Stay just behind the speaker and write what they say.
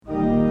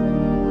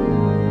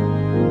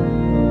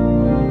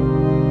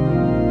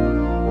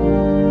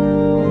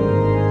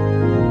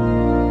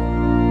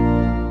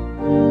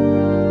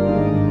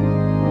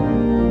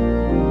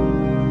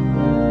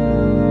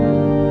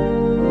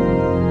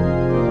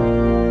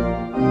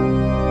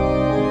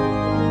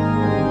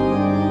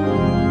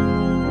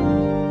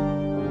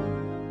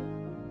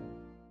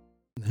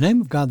In the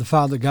name of God the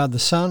Father, God the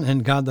Son,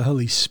 and God the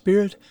Holy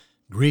Spirit,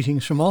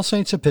 greetings from All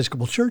Saints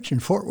Episcopal Church in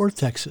Fort Worth,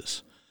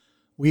 Texas.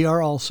 We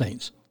are All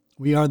Saints.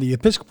 We are the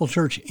Episcopal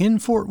Church in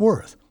Fort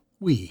Worth.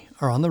 We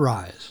are on the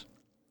rise.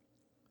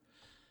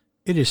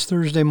 It is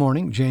Thursday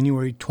morning,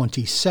 January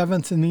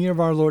 27th, in the year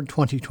of our Lord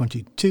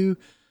 2022,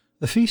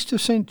 the Feast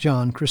of St.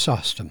 John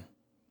Chrysostom.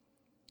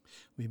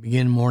 We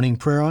begin morning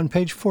prayer on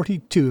page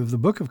 42 of the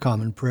Book of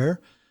Common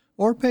Prayer,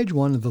 or page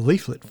 1 of the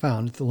leaflet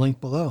found at the link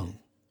below.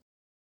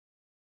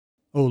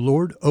 O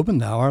Lord, open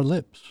thou our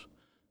lips,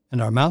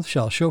 and our mouth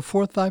shall show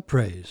forth thy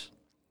praise.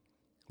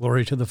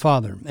 Glory to the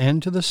Father,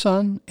 and to the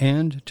Son,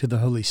 and to the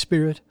Holy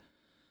Spirit,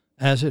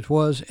 as it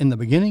was in the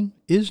beginning,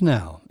 is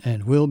now,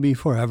 and will be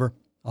forever.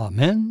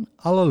 Amen.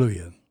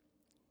 Alleluia.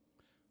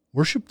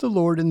 Worship the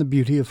Lord in the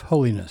beauty of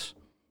holiness.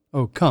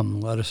 O come,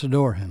 let us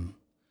adore him.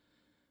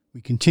 We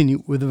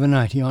continue with the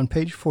Venite on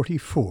page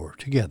 44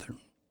 together.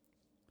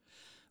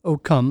 O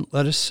come,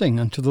 let us sing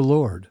unto the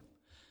Lord.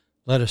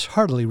 Let us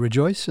heartily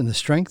rejoice in the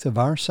strength of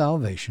our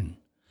salvation.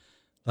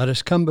 Let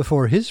us come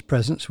before his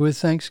presence with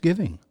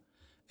thanksgiving,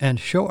 and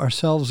show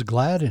ourselves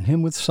glad in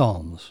him with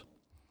psalms.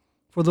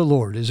 For the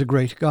Lord is a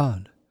great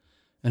God,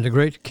 and a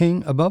great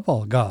King above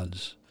all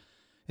gods.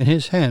 In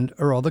his hand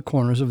are all the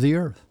corners of the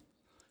earth,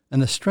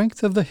 and the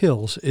strength of the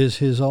hills is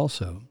his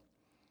also.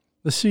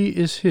 The sea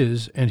is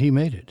his, and he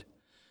made it,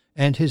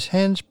 and his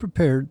hands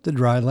prepared the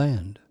dry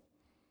land.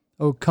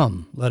 O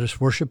come, let us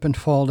worship and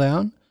fall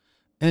down,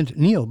 and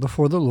kneel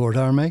before the Lord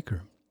our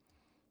Maker.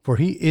 For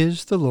he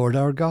is the Lord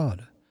our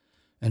God,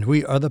 and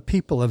we are the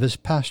people of his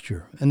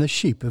pasture, and the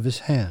sheep of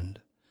his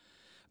hand.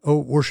 O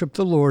worship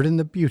the Lord in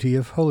the beauty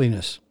of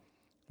holiness.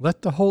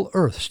 Let the whole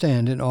earth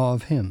stand in awe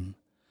of him.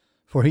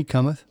 For he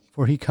cometh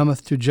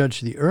to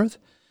judge the earth,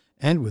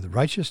 and with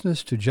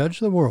righteousness to judge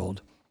the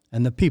world,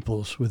 and the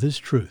peoples with his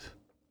truth.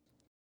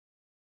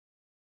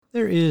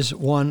 There is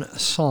one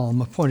psalm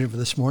appointed for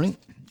this morning.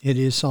 It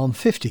is Psalm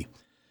 50.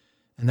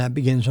 And that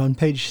begins on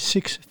page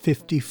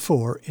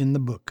 654 in the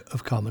Book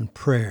of Common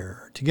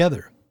Prayer.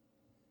 Together,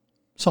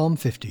 Psalm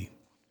 50.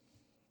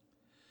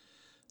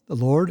 The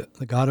Lord,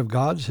 the God of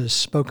gods, has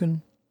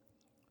spoken.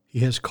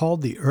 He has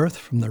called the earth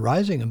from the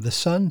rising of the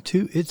sun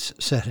to its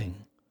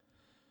setting.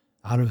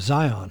 Out of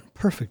Zion,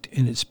 perfect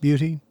in its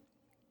beauty,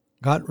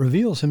 God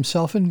reveals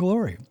himself in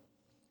glory.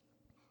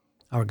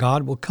 Our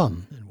God will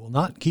come and will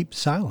not keep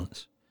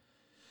silence.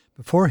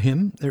 Before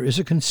him there is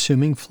a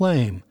consuming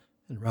flame,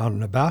 and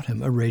round about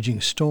him a raging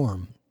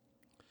storm.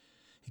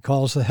 He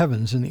calls the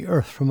heavens and the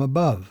earth from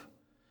above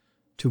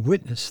to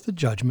witness the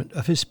judgment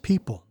of his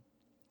people.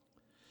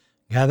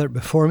 Gather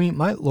before me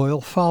my loyal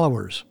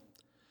followers,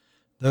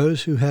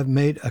 those who have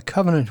made a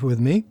covenant with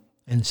me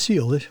and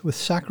sealed it with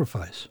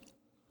sacrifice.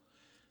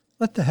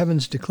 Let the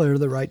heavens declare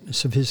the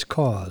rightness of his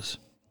cause,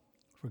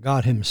 for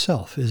God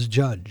himself is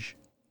judge.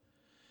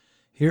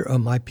 Hear, O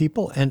my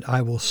people, and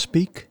I will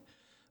speak.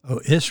 O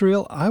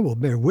Israel, I will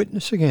bear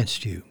witness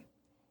against you.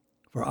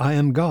 For I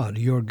am God,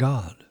 your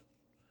God.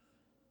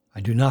 I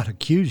do not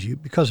accuse you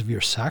because of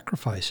your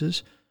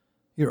sacrifices.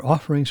 Your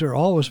offerings are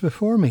always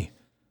before me.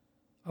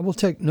 I will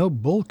take no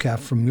bull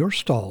calf from your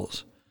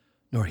stalls,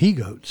 nor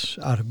he-goats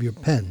out of your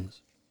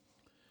pens.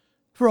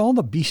 For all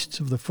the beasts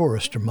of the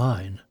forest are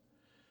mine,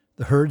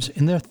 the herds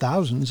in their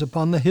thousands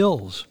upon the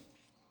hills.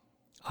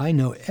 I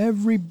know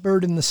every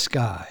bird in the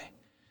sky,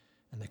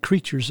 and the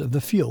creatures of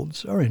the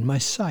fields are in my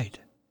sight.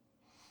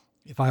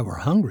 If I were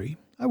hungry,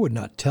 I would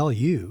not tell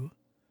you,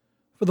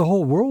 for the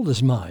whole world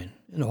is mine,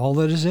 and all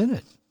that is in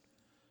it.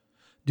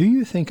 Do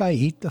you think I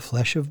eat the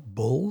flesh of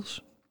bulls,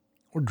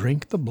 or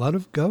drink the blood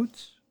of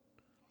goats?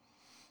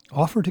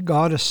 Offer to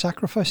God a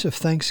sacrifice of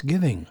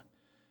thanksgiving,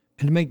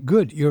 and make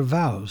good your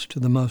vows to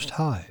the Most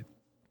High.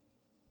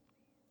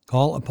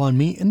 Call upon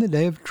me in the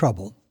day of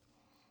trouble.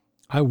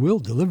 I will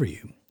deliver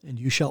you, and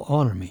you shall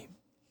honor me.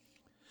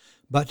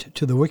 But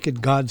to the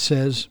wicked God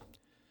says,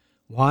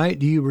 Why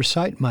do you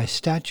recite my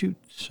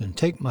statutes and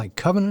take my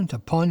covenant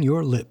upon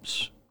your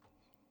lips?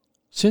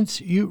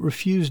 Since you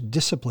refuse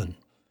discipline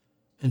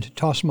and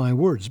toss my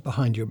words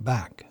behind your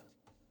back.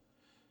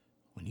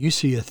 When you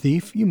see a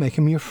thief, you make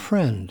him your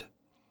friend,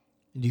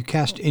 and you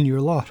cast in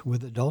your lot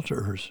with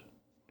adulterers.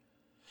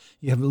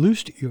 You have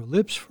loosed your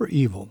lips for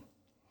evil,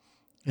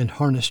 and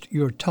harnessed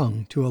your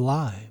tongue to a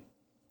lie.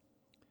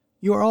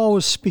 You are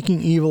always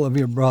speaking evil of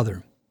your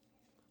brother,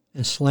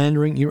 and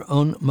slandering your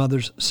own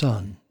mother's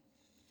son.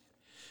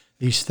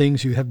 These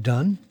things you have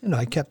done, and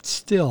I kept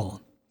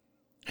still,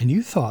 and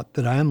you thought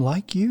that I am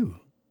like you.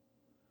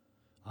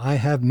 I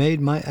have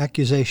made my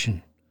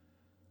accusation.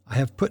 I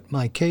have put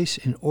my case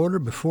in order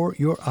before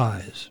your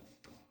eyes.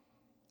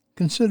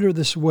 Consider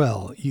this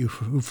well, you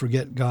who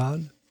forget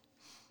God,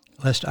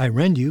 lest I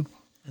rend you,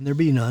 and there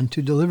be none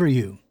to deliver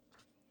you.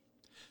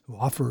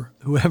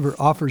 Whoever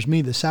offers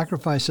me the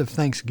sacrifice of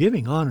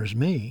thanksgiving honors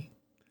me.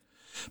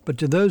 But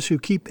to those who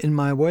keep in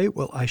my way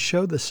will I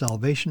show the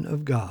salvation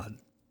of God.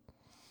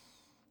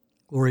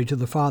 Glory to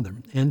the Father,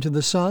 and to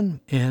the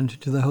Son,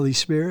 and to the Holy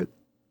Spirit,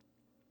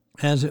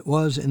 as it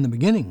was in the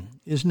beginning,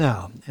 is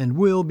now, and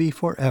will be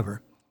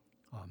forever.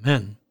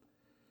 Amen.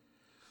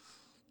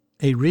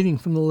 A reading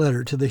from the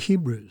letter to the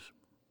Hebrews.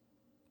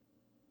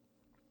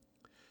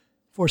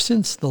 For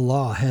since the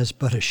law has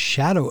but a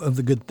shadow of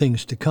the good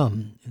things to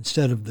come,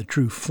 instead of the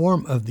true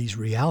form of these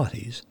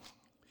realities,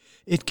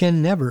 it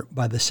can never,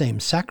 by the same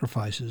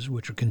sacrifices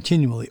which are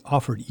continually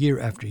offered year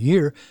after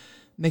year,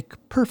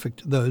 make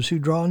perfect those who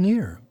draw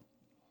near.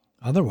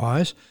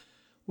 Otherwise,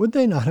 would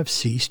they not have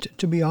ceased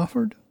to be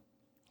offered?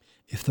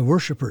 If the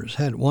worshippers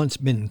had once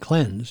been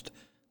cleansed,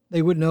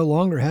 they would no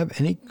longer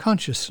have any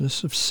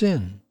consciousness of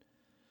sin.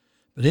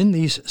 But in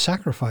these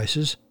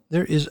sacrifices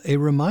there is a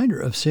reminder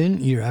of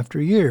sin year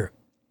after year.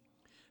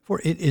 For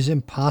it is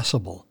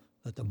impossible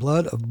that the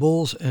blood of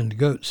bulls and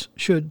goats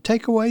should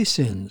take away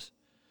sins.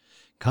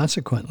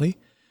 Consequently,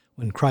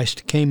 when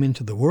Christ came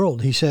into the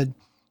world, he said,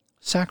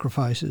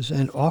 Sacrifices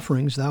and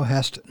offerings thou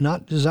hast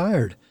not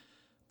desired,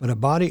 but a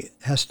body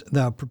hast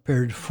thou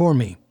prepared for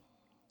me.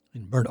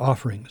 In burnt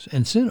offerings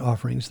and sin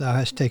offerings thou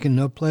hast taken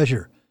no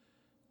pleasure.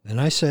 Then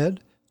I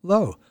said,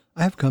 Lo,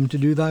 I have come to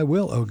do thy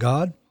will, O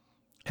God,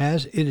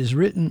 as it is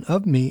written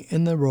of me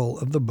in the roll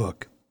of the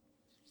book.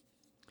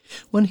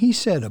 When he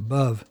said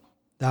above,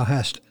 Thou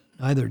hast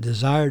neither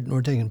desired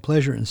nor taken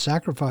pleasure in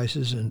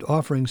sacrifices and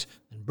offerings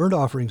and burnt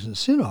offerings and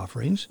sin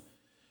offerings,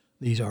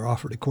 these are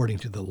offered according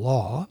to the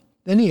law,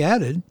 then he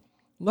added,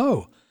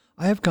 Lo,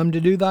 I have come to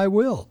do thy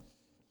will.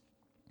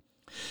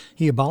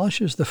 He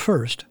abolishes the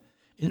first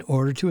in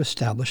order to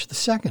establish the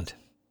second.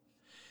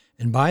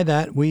 And by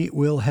that we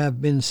will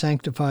have been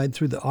sanctified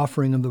through the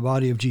offering of the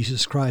body of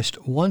Jesus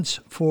Christ once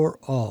for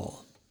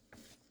all.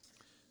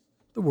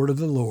 The word of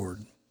the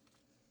Lord.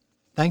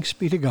 Thanks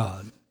be to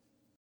God.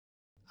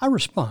 Our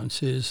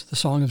response is the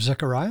Song of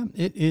Zechariah.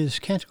 It is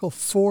Canticle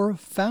 4,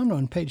 found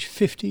on page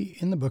 50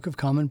 in the Book of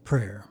Common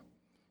Prayer.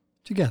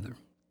 Together.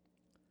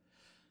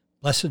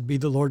 Blessed be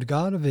the Lord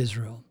God of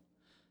Israel,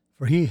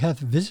 for he hath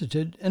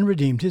visited and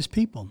redeemed his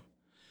people,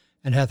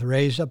 and hath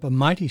raised up a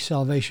mighty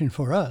salvation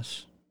for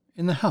us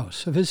in the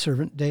house of his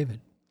servant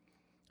David,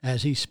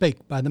 as he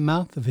spake by the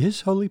mouth of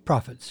his holy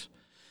prophets,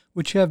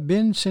 which have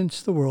been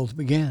since the world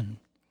began,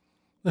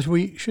 that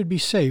we should be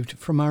saved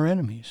from our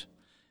enemies,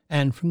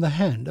 and from the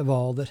hand of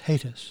all that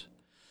hate us,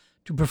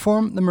 to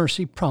perform the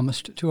mercy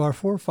promised to our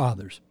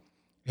forefathers,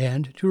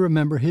 and to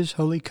remember his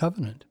holy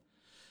covenant,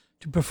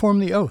 to perform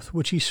the oath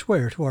which he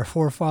sware to our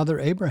forefather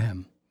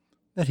Abraham,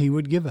 that he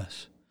would give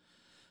us,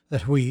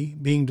 that we,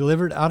 being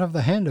delivered out of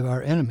the hand of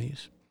our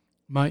enemies,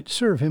 might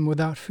serve him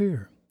without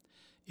fear,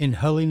 in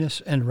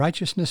holiness and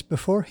righteousness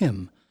before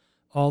him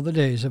all the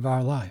days of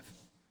our life.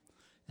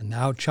 And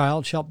thou,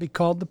 child, shalt be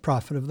called the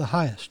prophet of the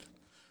highest,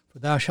 for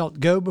thou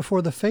shalt go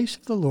before the face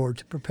of the Lord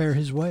to prepare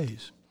his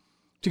ways,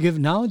 to give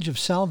knowledge of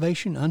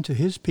salvation unto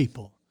his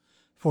people,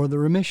 for the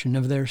remission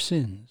of their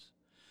sins,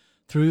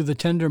 through the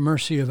tender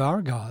mercy of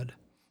our God,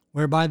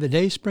 whereby the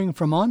dayspring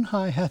from on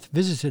high hath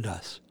visited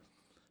us,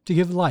 to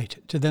give light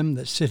to them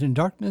that sit in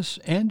darkness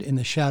and in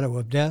the shadow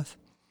of death,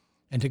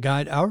 and to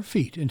guide our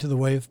feet into the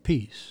way of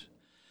peace.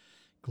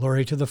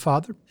 Glory to the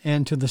Father,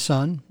 and to the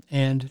Son,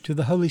 and to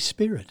the Holy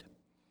Spirit,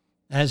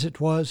 as it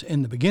was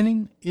in the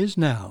beginning, is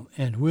now,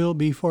 and will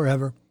be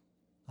forever.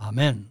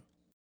 Amen.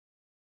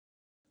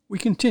 We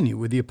continue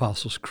with the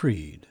Apostles'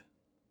 Creed.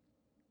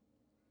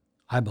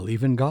 I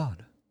believe in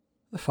God,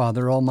 the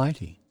Father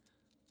Almighty,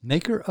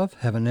 maker of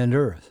heaven and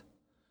earth,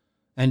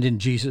 and in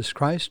Jesus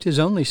Christ, his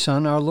only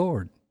Son, our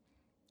Lord,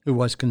 who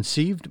was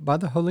conceived by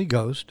the Holy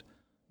Ghost,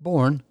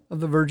 born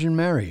of the Virgin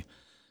Mary,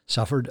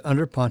 suffered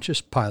under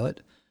Pontius Pilate,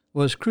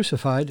 was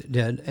crucified,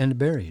 dead, and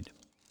buried.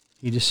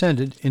 He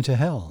descended into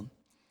hell.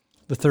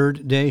 The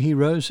third day he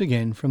rose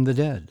again from the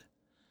dead.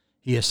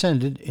 He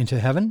ascended into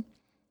heaven,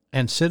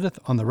 and sitteth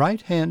on the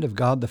right hand of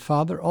God the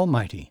Father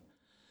Almighty.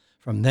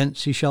 From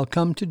thence he shall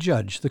come to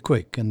judge the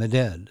quick and the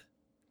dead.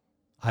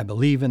 I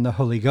believe in the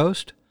Holy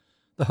Ghost,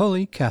 the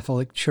Holy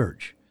Catholic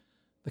Church,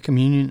 the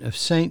communion of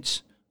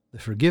saints, the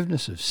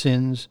forgiveness of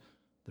sins,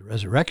 the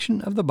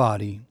resurrection of the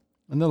body,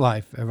 and the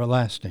life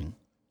everlasting.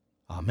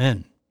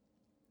 Amen.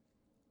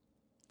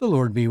 The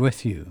Lord be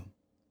with you.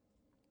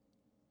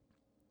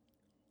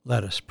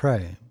 Let us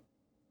pray.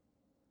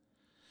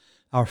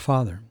 Our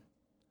Father,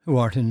 who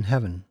art in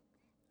heaven,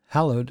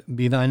 hallowed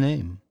be thy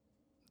name.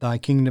 Thy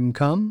kingdom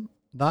come,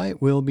 thy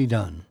will be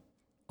done,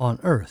 on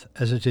earth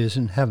as it is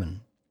in heaven.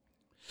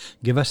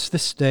 Give us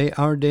this day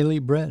our daily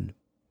bread,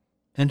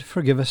 and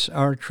forgive us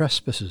our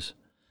trespasses,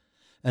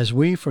 as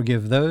we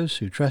forgive those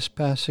who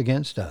trespass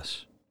against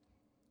us.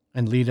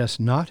 And lead us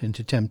not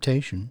into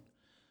temptation,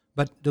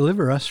 but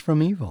deliver us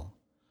from evil.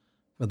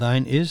 For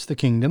thine is the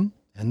kingdom,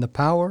 and the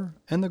power,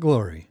 and the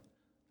glory,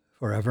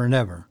 forever and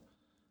ever.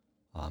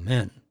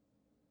 Amen.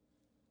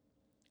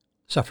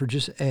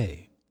 Suffrages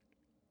A.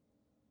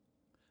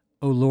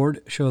 O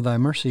Lord, show thy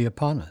mercy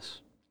upon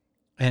us,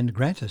 and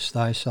grant us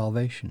thy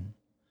salvation.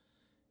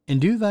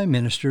 Endue thy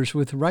ministers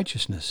with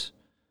righteousness,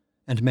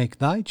 and make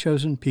thy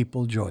chosen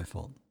people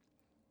joyful.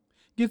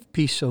 Give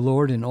peace, O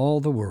Lord, in all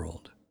the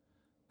world,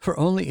 for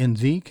only in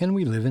thee can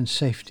we live in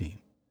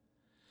safety.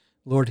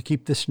 Lord,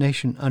 keep this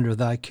nation under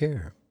thy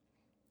care,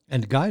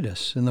 and guide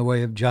us in the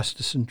way of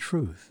justice and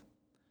truth.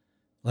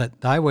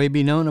 Let thy way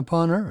be known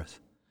upon earth,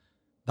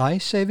 thy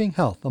saving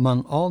health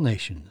among all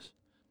nations.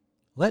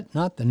 Let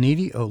not the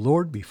needy, O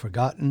Lord, be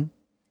forgotten,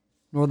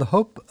 nor the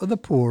hope of the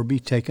poor be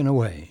taken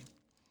away.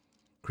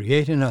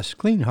 Create in us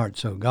clean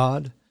hearts, O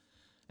God,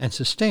 and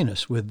sustain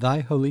us with thy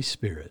Holy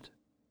Spirit.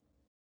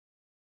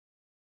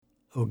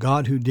 O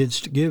God, who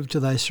didst give to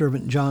thy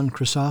servant John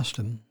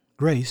Chrysostom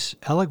grace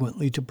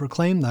eloquently to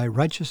proclaim thy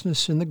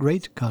righteousness in the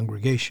great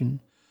congregation,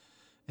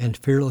 and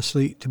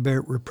fearlessly to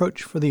bear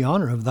reproach for the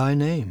honor of thy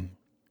name,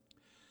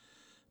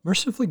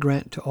 mercifully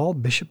grant to all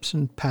bishops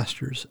and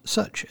pastors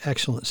such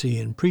excellency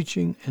in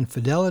preaching and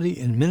fidelity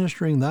in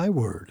ministering thy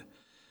word,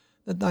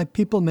 that thy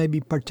people may be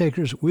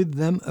partakers with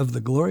them of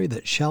the glory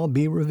that shall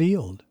be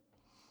revealed.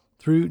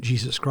 Through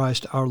Jesus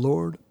Christ our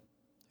Lord,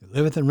 who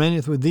liveth and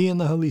reigneth with thee in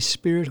the Holy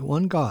Spirit,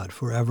 one God,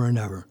 forever and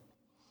ever.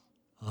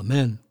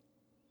 Amen.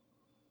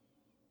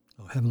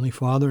 O Heavenly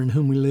Father, in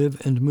whom we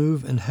live and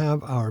move and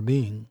have our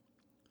being,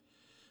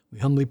 we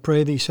humbly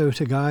pray thee so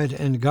to guide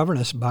and govern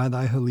us by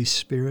thy Holy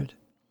Spirit,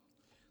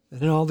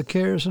 that in all the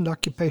cares and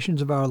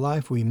occupations of our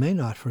life we may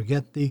not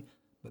forget thee,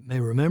 but may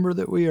remember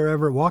that we are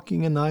ever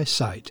walking in thy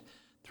sight,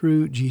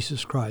 through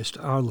Jesus Christ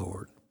our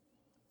Lord.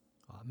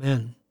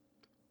 Amen.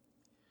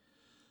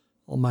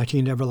 Almighty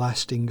and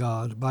everlasting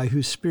God, by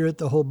whose Spirit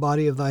the whole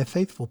body of thy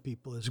faithful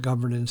people is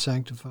governed and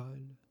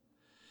sanctified,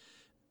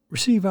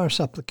 receive our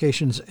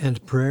supplications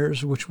and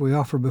prayers which we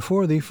offer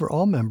before thee for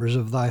all members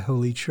of thy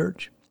holy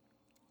church,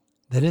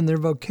 that in their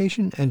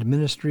vocation and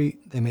ministry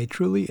they may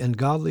truly and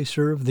godly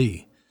serve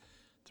thee,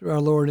 through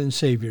our Lord and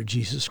Savior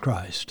Jesus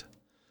Christ.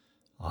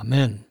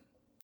 Amen.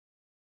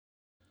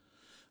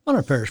 On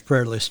our parish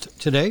prayer list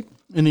today,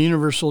 in the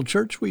Universal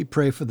Church, we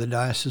pray for the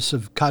Diocese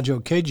of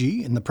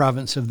Kajo-Keji in the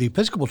province of the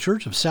Episcopal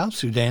Church of South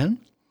Sudan,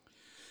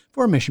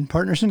 for our mission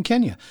partners in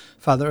Kenya,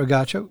 Father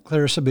Agacho,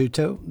 Clarissa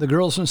Buto, the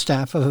girls and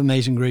staff of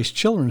Amazing Grace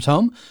Children's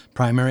Home,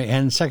 primary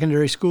and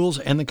secondary schools,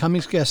 and the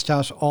Cummings Guest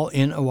House, all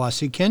in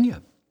Awasi,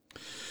 Kenya.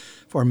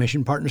 For our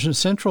mission partners in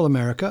Central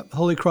America,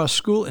 Holy Cross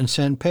School in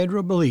San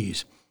Pedro,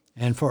 Belize,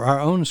 and for our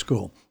own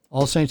school,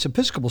 All Saints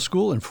Episcopal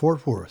School in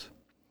Fort Worth.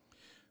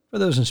 For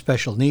those in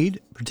special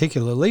need,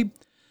 particularly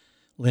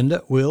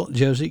Linda, Will,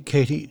 Josie,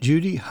 Katie,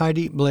 Judy,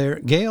 Heidi, Blair,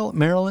 Gail,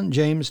 Marilyn,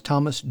 James,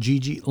 Thomas,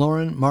 Gigi,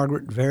 Lauren,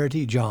 Margaret,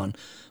 Verity, John,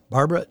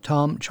 Barbara,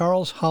 Tom,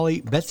 Charles,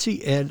 Holly,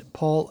 Betsy, Ed,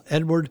 Paul,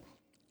 Edward,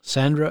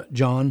 Sandra,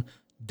 John,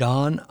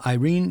 Don,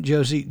 Irene,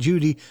 Josie,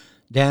 Judy,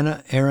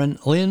 Dana, Aaron,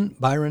 Lynn,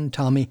 Byron,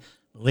 Tommy,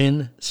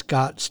 Lynn,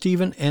 Scott,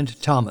 Stephen,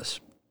 and Thomas.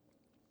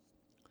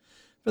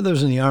 For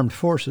those in the armed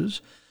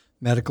forces,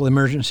 medical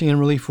emergency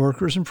and relief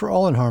workers, and for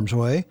all in harm's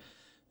way,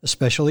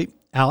 especially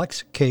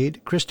Alex,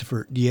 Cade,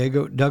 Christopher,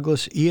 Diego,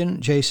 Douglas, Ian,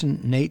 Jason,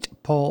 Nate,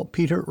 Paul,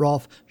 Peter,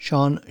 Rolf,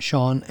 Sean,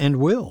 and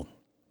Will.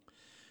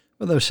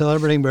 For those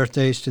celebrating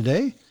birthdays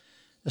today,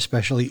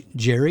 especially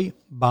Jerry,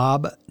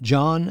 Bob,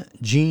 John,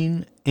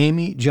 Jean,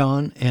 Amy,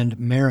 John, and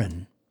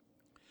Marin.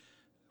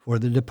 For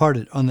the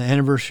departed on the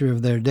anniversary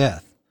of their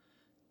death,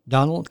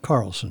 Donald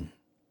Carlson.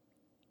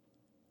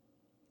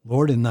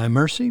 Lord, in thy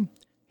mercy,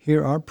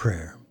 hear our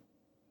prayer.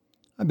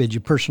 I bid you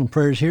personal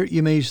prayers here.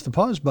 You may use the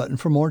pause button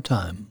for more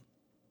time.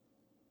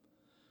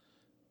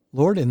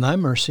 Lord, in thy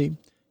mercy,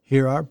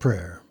 hear our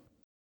prayer.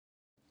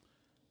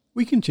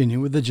 We continue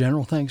with the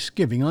general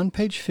thanksgiving on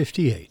page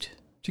 58,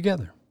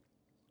 together.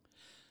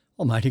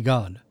 Almighty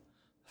God,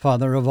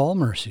 Father of all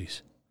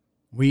mercies,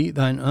 we,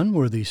 thine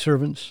unworthy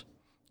servants,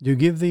 do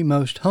give thee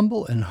most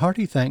humble and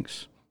hearty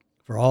thanks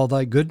for all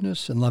thy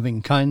goodness and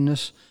loving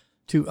kindness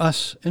to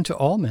us and to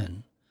all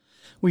men.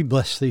 We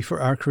bless thee for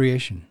our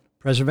creation,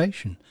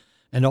 preservation,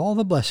 and all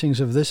the blessings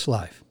of this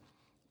life,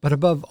 but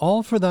above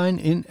all for thine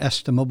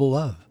inestimable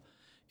love,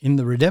 in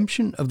the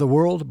redemption of the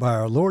world by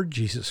our Lord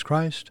Jesus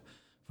Christ,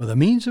 for the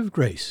means of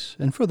grace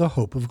and for the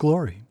hope of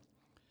glory.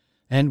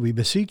 And we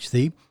beseech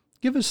thee,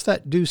 give us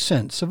that due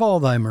sense of all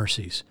thy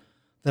mercies,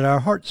 that our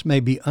hearts may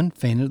be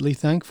unfeignedly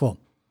thankful,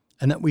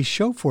 and that we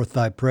show forth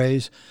thy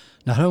praise,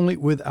 not only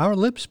with our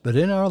lips but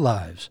in our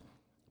lives,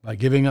 by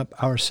giving up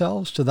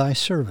ourselves to thy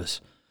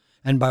service,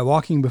 and by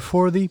walking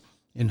before thee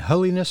in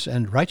holiness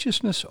and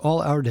righteousness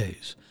all our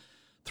days,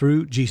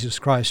 through Jesus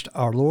Christ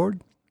our Lord,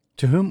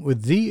 to whom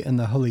with thee and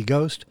the Holy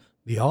Ghost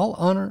be all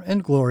honor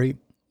and glory,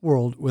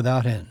 world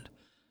without end.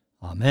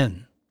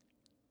 Amen.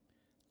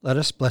 Let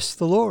us bless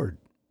the Lord.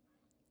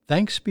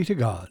 Thanks be to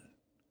God.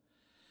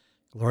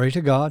 Glory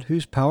to God,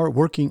 whose power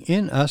working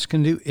in us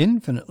can do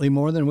infinitely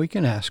more than we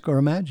can ask or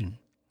imagine.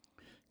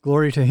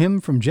 Glory to him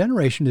from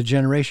generation to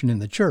generation in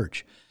the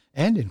church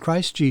and in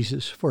Christ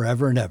Jesus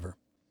forever and ever.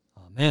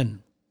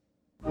 Amen.